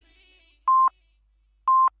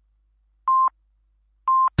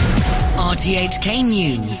RTHK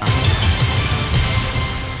News.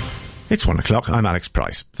 It's 1 o'clock. I'm Alex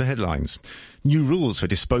Price. The headlines. New rules for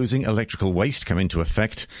disposing electrical waste come into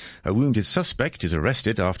effect. A wounded suspect is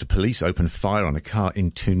arrested after police open fire on a car in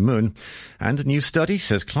Tuen Mun. And a new study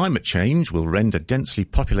says climate change will render densely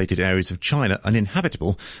populated areas of China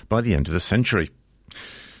uninhabitable by the end of the century.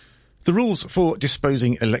 The rules for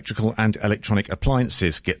disposing electrical and electronic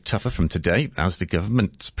appliances get tougher from today as the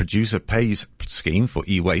government's producer pays scheme for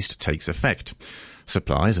e-waste takes effect.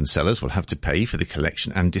 Suppliers and sellers will have to pay for the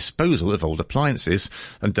collection and disposal of old appliances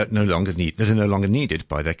and that are no longer needed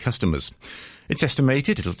by their customers. It's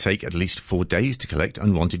estimated it'll take at least 4 days to collect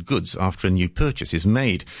unwanted goods after a new purchase is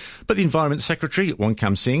made. But the Environment Secretary, Wong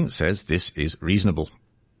Kam Sing, says this is reasonable.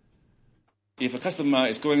 If a customer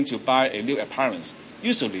is going to buy a new appliance,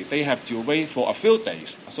 usually they have to wait for a few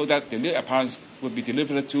days so that the new appliance will be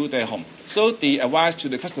delivered to their home. So the advice to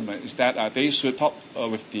the customer is that they should talk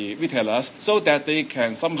with the retailers so that they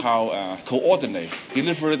can somehow coordinate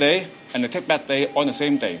delivery day and the take-back day on the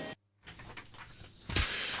same day.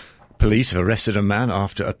 Police have arrested a man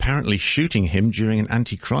after apparently shooting him during an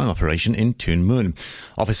anti-crime operation in Tuen Mun.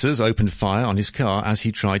 Officers opened fire on his car as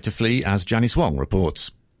he tried to flee, as Janice Wong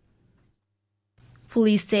reports.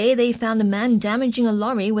 Police say they found a man damaging a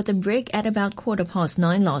lorry with a brick at about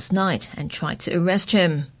 9:15 last night and tried to arrest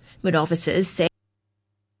him. But officers say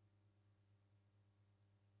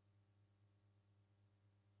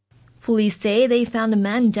they found a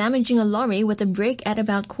man damaging a lorry with a brick at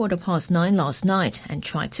about 9:15 last night and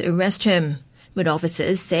tried to arrest him. But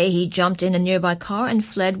officers say he jumped in a nearby car and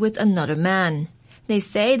fled with another man. They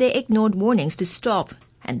say they ignored warnings to stop,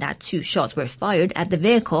 and that 2 shots were fired at the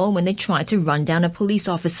vehicle when they tried to run down a police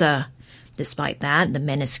officer. Despite that, the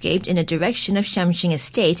men escaped in the direction of Shamshing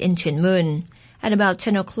Estate in Tuen Mun. At about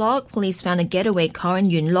 10 o'clock, police found a getaway car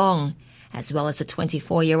in Yuen Long, as well as a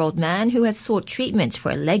 24-year-old man who had sought treatment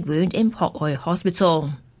for a leg wound in Pok Hoi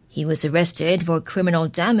Hospital. He was arrested for criminal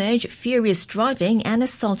damage, furious driving, and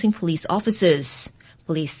assaulting police officers.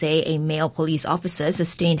 Police say a male police officer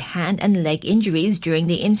sustained hand and leg injuries during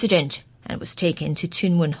the incident and was taken to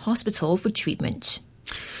Tuen Mun Hospital for treatment.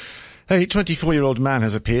 A 24-year-old man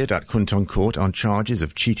has appeared at Kwun Tong Court on charges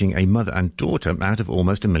of cheating a mother and daughter out of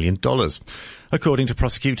almost $1 million. According to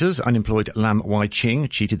prosecutors, unemployed Lam Wai Ching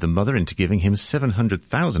cheated the mother into giving him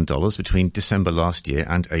 $700,000 between December last year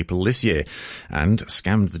and April this year, and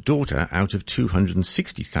scammed the daughter out of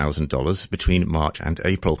 $260,000 between March and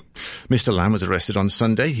April. Mr. Lam was arrested on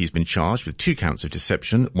Sunday. He's been charged with 2 counts of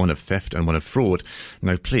deception, 1 of theft and 1 of fraud.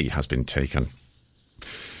 No plea has been taken.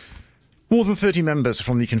 More than 30 members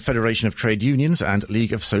from the Confederation of Trade Unions and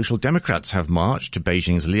League of Social Democrats have marched to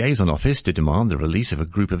Beijing's liaison office to demand the release of a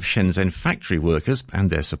group of Shenzhen factory workers and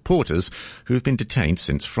their supporters who have been detained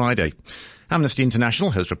since Friday. Amnesty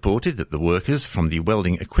International has reported that the workers from the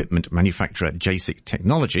welding equipment manufacturer JSIC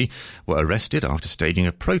Technology were arrested after staging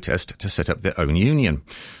a protest to set up their own union.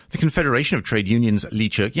 The Confederation of Trade Unions' Lee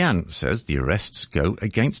Chek-yan says the arrests go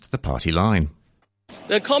against the party line.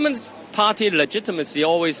 The Communist Party legitimacy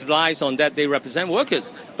always lies on that they represent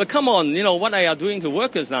workers. But come on, what they are doing to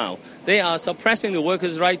workers now? They are suppressing the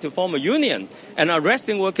workers' right to form a union and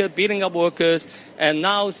arresting workers, beating up workers, and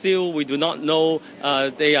now still we do not know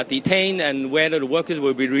they are detained, and whether the workers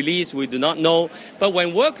will be released, we do not know. But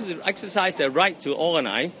when workers exercise their right to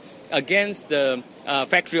organize against the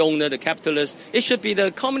factory owner, the capitalist, it should be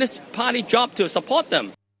the Communist Party job to support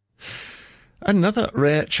them. Another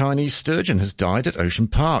rare Chinese sturgeon has died at Ocean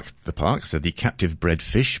Park. The park said the captive bred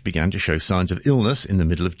fish began to show signs of illness in the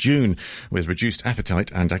middle of June, with reduced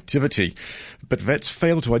appetite and activity. But vets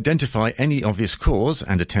failed to identify any obvious cause,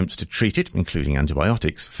 and attempts to treat it, including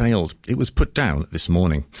antibiotics, failed. It was put down this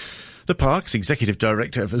morning. The park's Executive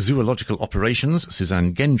Director of Zoological Operations,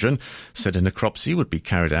 Suzanne Gendron, said a necropsy would be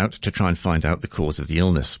carried out to try and find out the cause of the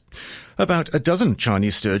illness. About a dozen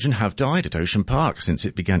Chinese sturgeon have died at Ocean Park since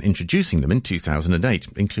it began introducing them in 2008,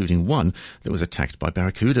 including one that was attacked by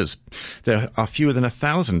barracudas. There are fewer than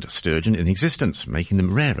 1,000 sturgeon in existence, making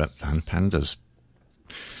them rarer than pandas.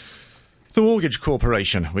 The Mortgage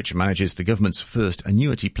Corporation, which manages the government's first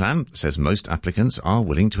annuity plan, says most applicants are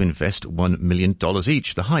willing to invest $1 million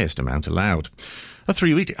each, the highest amount allowed. A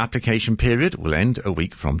 3-week application period will end a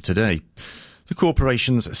week from today. The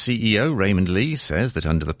corporation's CEO, Raymond Lee, says that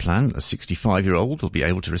under the plan, a 65-year-old will be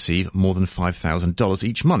able to receive more than $5,000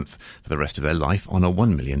 each month for the rest of their life on a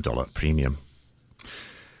 $1 million premium.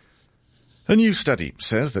 A new study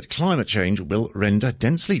says that climate change will render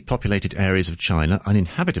densely populated areas of China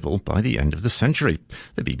uninhabitable by the end of the century.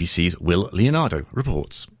 The BBC's Will Leonardo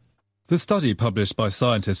reports. The study published by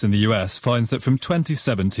scientists in the US finds that from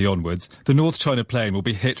 2070 onwards, the North China Plain will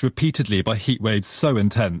be hit repeatedly by heat waves so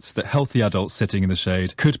intense that healthy adults sitting in the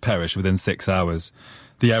shade could perish within 6 hours.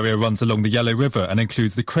 The area runs along the Yellow River and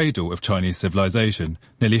includes the cradle of Chinese civilization.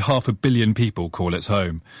 Nearly 500 million people call it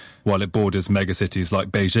home. While it borders megacities like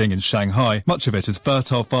Beijing and Shanghai, much of it is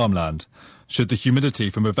fertile farmland. Should the humidity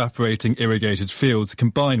from evaporating irrigated fields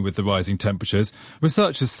combine with the rising temperatures,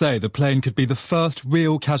 researchers say the plain could be the first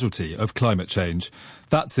real casualty of climate change.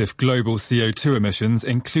 That's if global CO2 emissions,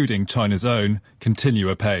 including China's own, continue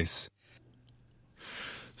apace.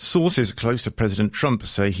 Sources close to President Trump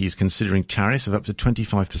say he's considering tariffs of up to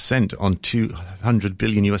 25% on $200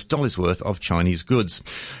 billion worth of Chinese goods.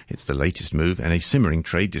 It's the latest move in a simmering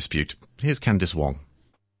trade dispute. Here's Candice Wong.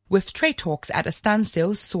 With trade talks at a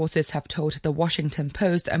standstill, sources have told The Washington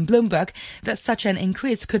Post and Bloomberg that such an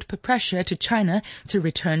increase could put pressure to China to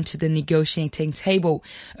return to the negotiating table.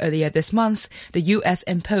 Earlier this month, the U.S.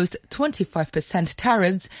 imposed 25%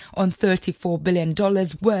 tariffs on $34 billion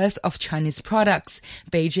worth of Chinese products.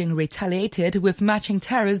 Beijing retaliated with matching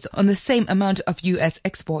tariffs on the same amount of U.S.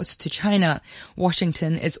 exports to China.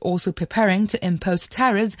 Washington is also preparing to impose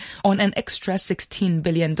tariffs on an extra $16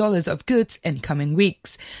 billion of goods in coming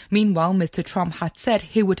weeks. Meanwhile, Mr. Trump had said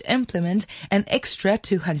he would implement an extra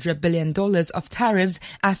 $200 billion of tariffs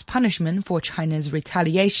as punishment for China's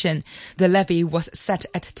retaliation. The levy was set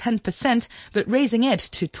at 10%, but raising it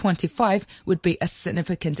to 25% would be a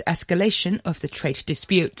significant escalation of the trade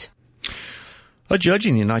dispute. A judge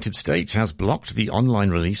in the United States has blocked the online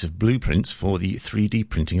release of blueprints for the 3D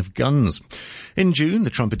printing of guns. In June, the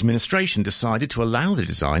Trump administration decided to allow the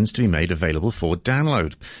designs to be made available for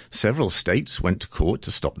download. Several states went to court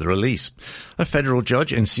to stop the release. A federal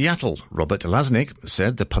judge in Seattle, Robert Lasnik,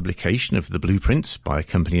 said the publication of the blueprints by a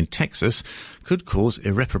company in Texas could cause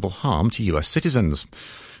irreparable harm to U.S. citizens.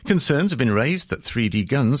 Concerns have been raised that 3D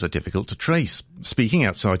guns are difficult to trace. Speaking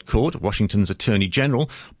outside court, Washington's Attorney General,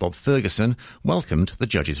 Bob Ferguson, welcomed the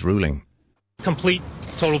judge's ruling. Complete,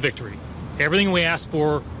 total victory. Everything we asked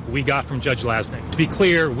for, we got from Judge Lasnik. To be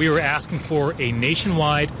clear, we were asking for a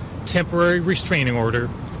nationwide temporary restraining order,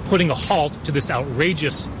 putting a halt to this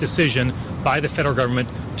outrageous decision by the federal government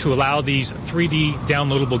to allow these 3D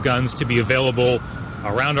downloadable guns to be available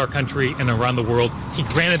around our country and around the world. He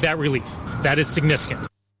granted that relief. That is significant.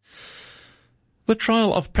 The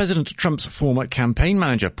trial of President Trump's former campaign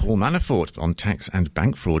manager, Paul Manafort, on tax and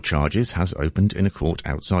bank fraud charges has opened in a court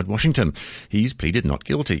outside Washington. He's pleaded not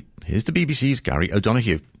guilty. Here's the BBC's Gary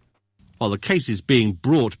O'Donoghue. While the case is being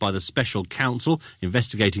brought by the special counsel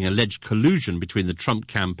investigating alleged collusion between the Trump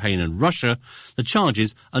campaign and Russia, the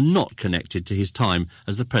charges are not connected to his time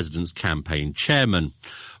as the president's campaign chairman.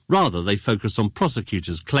 Rather, they focus on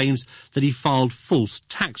prosecutors' claims that he filed false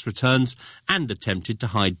tax returns and attempted to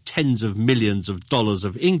hide tens of millions of dollars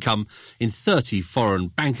of income in 30 foreign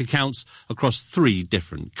bank accounts across 3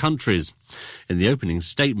 different countries. In the opening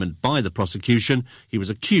statement by the prosecution, he was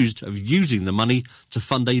accused of using the money to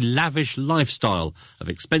fund a lavish lifestyle of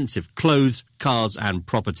expensive clothes, cars and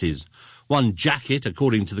properties. One jacket,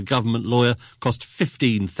 according to the government lawyer, cost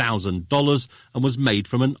 $15,000 and was made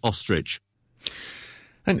from an ostrich.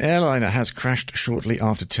 An airliner has crashed shortly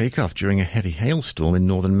after takeoff during a heavy hailstorm in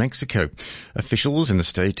northern Mexico. Officials in the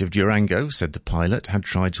state of Durango said the pilot had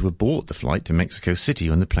tried to abort the flight to Mexico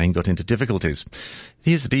City when the plane got into difficulties.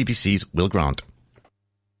 Here's the BBC's Will Grant.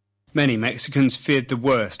 Many Mexicans feared the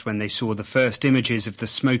worst when they saw the first images of the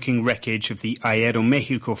smoking wreckage of the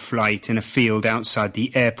Aeromexico flight in a field outside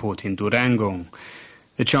the airport in Durango.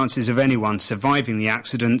 The chances of anyone surviving the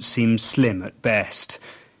accident seem slim at best.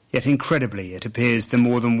 Yet incredibly, it appears the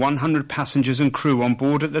more than 100 passengers and crew on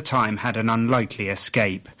board at the time had an unlikely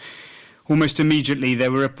escape. Almost immediately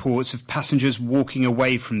there were reports of passengers walking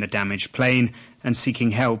away from the damaged plane and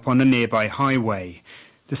seeking help on a nearby highway.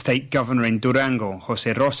 The state governor in Durango,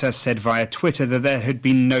 José Rosas, said via Twitter that there had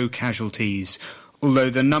been no casualties, although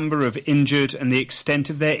the number of injured and the extent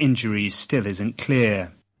of their injuries still isn't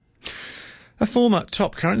clear. A former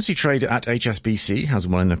top currency trader at HSBC has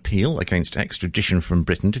won an appeal against extradition from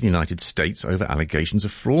Britain to the United States over allegations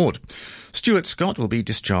of fraud. Stuart Scott will be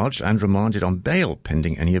discharged and remanded on bail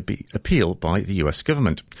pending any appeal by the US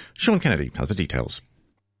government. Sean Kennedy has the details.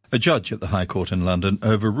 A judge at the High Court in London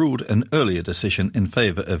overruled an earlier decision in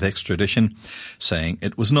favour of extradition, saying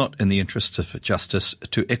it was not in the interests of justice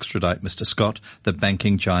to extradite Mr Scott, the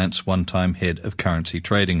banking giant's one-time head of currency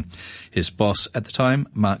trading. His boss at the time,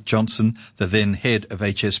 Mark Johnson, the then head of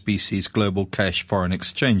HSBC's global cash foreign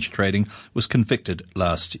exchange trading, was convicted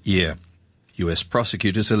last year. US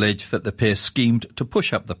prosecutors allege that the pair schemed to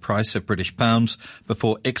push up the price of British pounds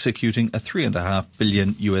before executing a $3.5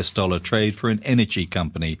 billion trade for an energy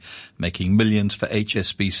company, making millions for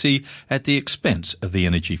HSBC at the expense of the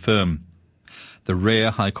energy firm. The rare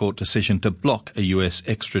High Court decision to block a US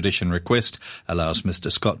extradition request allows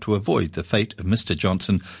Mr. Scott to avoid the fate of Mr.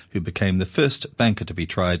 Johnson, who became the first banker to be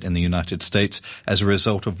tried in the United States as a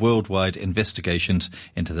result of worldwide investigations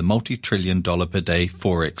into the multi-trillion-dollar per day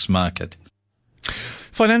Forex market.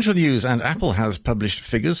 Financial news, and Apple has published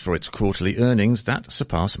figures for its quarterly earnings that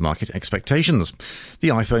surpass market expectations. The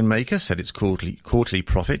iPhone maker said its quarterly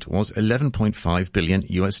profit was $11.5 billion.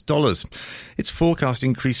 Its forecast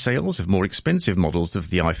increased sales of more expensive models of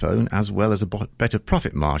the iPhone, as well as a better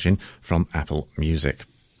profit margin from Apple Music.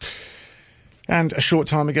 And a short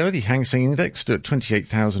time ago, the Hang Seng Index stood at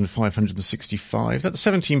 28,565. That's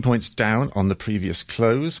 17 points down on the previous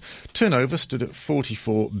close. Turnover stood at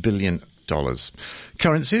 $44 billion.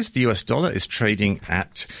 Currencies, the US dollar is trading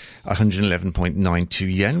at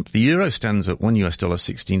 111.92 yen. The euro stands at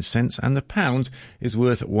 $1.16, and the pound is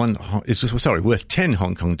worth 10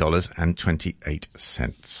 Hong Kong dollars and 28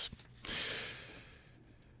 cents.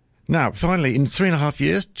 Now, finally, in 3.5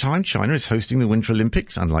 years' time, China is hosting the Winter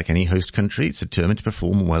Olympics. Unlike any host country, it's determined to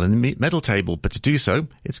perform well in the medal table. But to do so,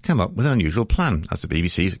 it's come up with an unusual plan, as the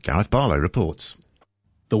BBC's Gareth Barlow reports.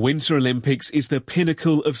 The Winter Olympics is the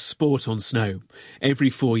pinnacle of sport on snow. Every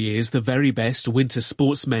 4 years, the very best winter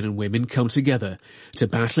sportsmen and women come together to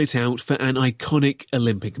battle it out for an iconic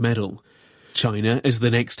Olympic medal. China, as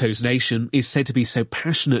the next host nation, is said to be so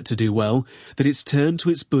passionate to do well that it's turned to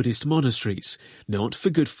its Buddhist monasteries, not for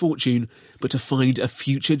good fortune, but to find a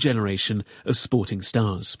future generation of sporting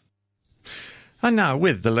stars. And now,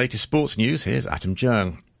 with the latest sports news, here's Atom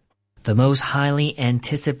Jung. The most highly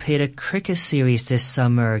anticipated cricket series this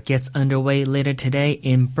summer gets underway later today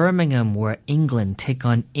in Birmingham, where England take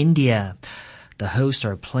on India. The hosts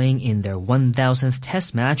are playing in their 1,000th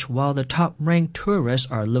Test match, while the top-ranked tourists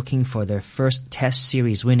are looking for their first Test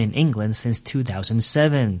series win in England since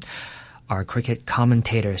 2007. Our cricket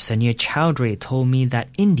commentator Sanya Chowdhury told me that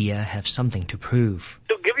India have something to prove.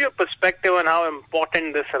 To give you a perspective on how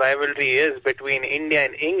important this rivalry is between India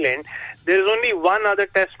and England, there is only one other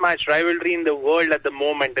Test match rivalry in the world at the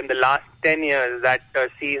moment in the last 10 years that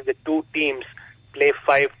sees the two teams play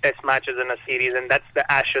 5 Test matches in a series, and that's the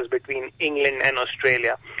Ashes between England and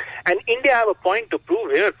Australia. And India have a point to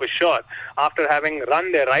prove here for sure. After having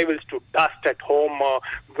run their rivals to dust at home,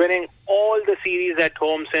 winning all the series at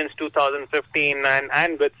home since 2015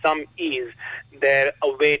 and with some ease, their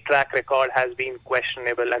away track record has been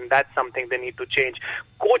questionable, and that's something they need to change.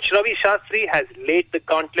 Coach Ravi Shastri has laid the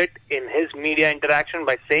gauntlet in his media interaction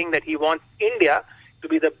by saying that he wants India to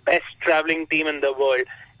be the best travelling team in the world,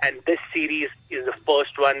 and this series is the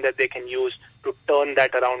first one that they can use to turn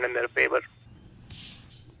that around in their favor.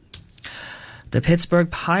 The Pittsburgh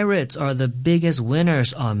Pirates are the biggest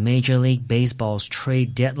winners on Major League Baseball's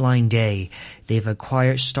trade deadline day. They've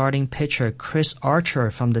acquired starting pitcher Chris Archer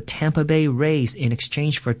from the Tampa Bay Rays in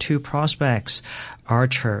exchange for 2 prospects.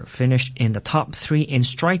 Archer finished in the top 3 in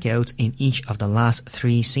strikeouts in each of the last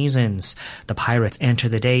 3 seasons. The Pirates enter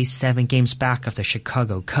the day 7 games back of the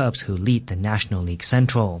Chicago Cubs, who lead the National League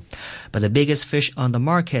Central. But the biggest fish on the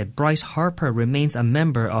market, Bryce Harper, remains a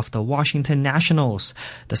member of the Washington Nationals.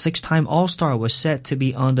 The 6-time All-Star was set to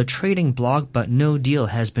be on the trading block, but no deal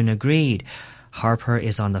has been agreed. Harper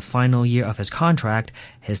is on the final year of his contract.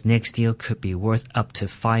 His next deal could be worth up to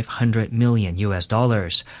 $500 million.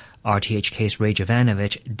 RTHK's Ray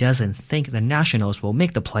Jovanovich doesn't think the Nationals will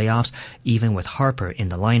make the playoffs, even with Harper in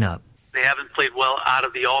the lineup. They haven't played well out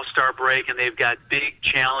of the All-Star break, and they've got big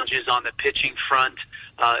challenges on the pitching front.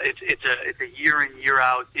 It's a year-in,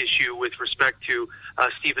 year-out issue with respect to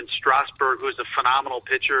Steven Strasburg, who's a phenomenal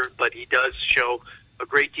pitcher, but he does show a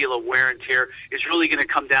great deal of wear and tear. It's really going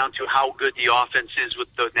to come down to how good the offense is with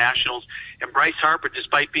the Nationals. And Bryce Harper,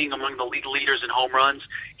 despite being among the league leaders in home runs,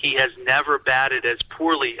 he has never batted as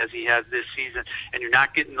poorly as he has this season. And you're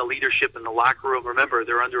not getting the leadership in the locker room. Remember,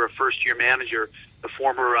 they're under a first-year manager, the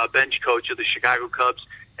former bench coach of the Chicago Cubs,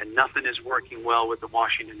 and nothing is working well with the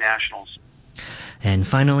Washington Nationals. And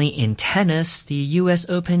finally, in tennis, the U.S.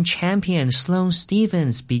 Open champion Sloane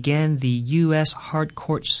Stephens began the U.S.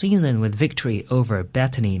 hardcourt season with victory over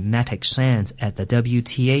Bethany Mattek-Sands at the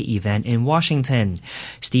WTA event in Washington.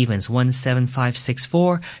 Stephens won 7-5,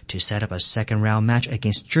 6-4 to set up a second-round match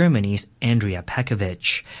against Germany's Andrea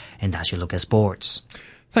Pekovic. And that's your look at sports.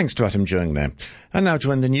 Thanks to Atom Jung there. And now to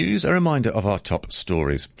end the news, a reminder of our top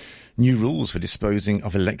stories. New rules for disposing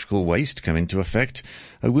of electrical waste come into effect.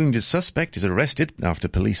 A wounded suspect is arrested after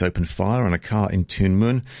police opened fire on a car in Tuen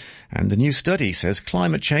Mun. And the new study says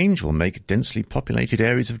climate change will make densely populated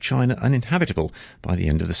areas of China uninhabitable by the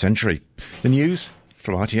end of the century. The news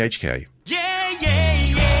from RTHK. Yeah, yeah,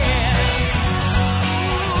 yeah.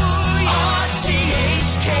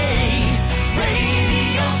 RTHK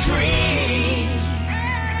Radio 3.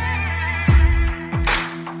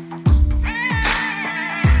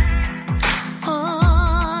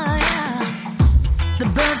 Oh, yeah. The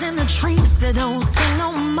birds in the trees, they don't sing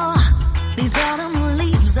no more. These autumn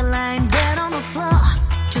leaves are lying dead on the floor.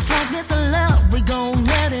 Just like Mr. Love, we gon'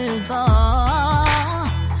 let it fall.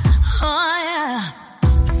 Oh, yeah.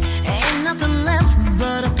 Ain't nothing left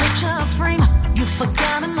but a picture frame. You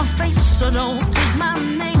forgot my face, so don't speak my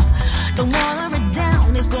name. Don't water it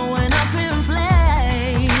down, it's going up in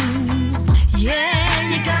flames. Yeah,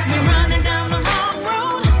 you got me running down the wrong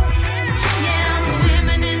road. Yeah, I'm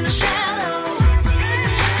swimming in the shadows.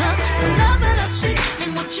 'Cause the love that I see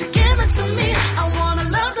ain't what you're giving to me. I want a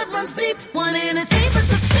love that runs deep, one in as deep as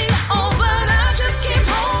the sea. Oh, but I just keep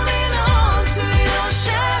holding on to your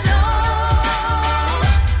shadow.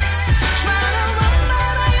 Try to run,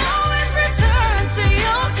 but I always return to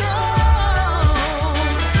your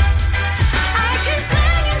ghost. I keep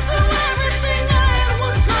clinging to everything I had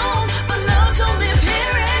once known, but love don't live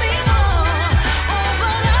here anymore. Oh,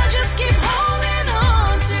 but I just keep holding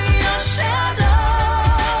on to your shadow.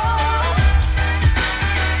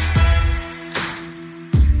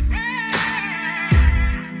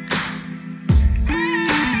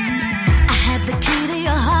 I had the key to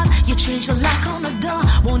your heart. You changed the lock on the door.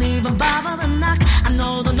 Won't even bother to knock. I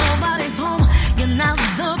know that nobody's home. You're not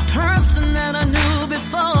the person that I knew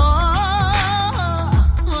before.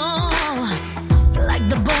 Like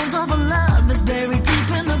the bones of a love is buried deep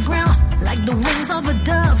in the ground. Like the wings of a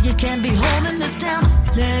dove, you can't be holding this down.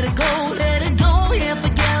 Let it go, let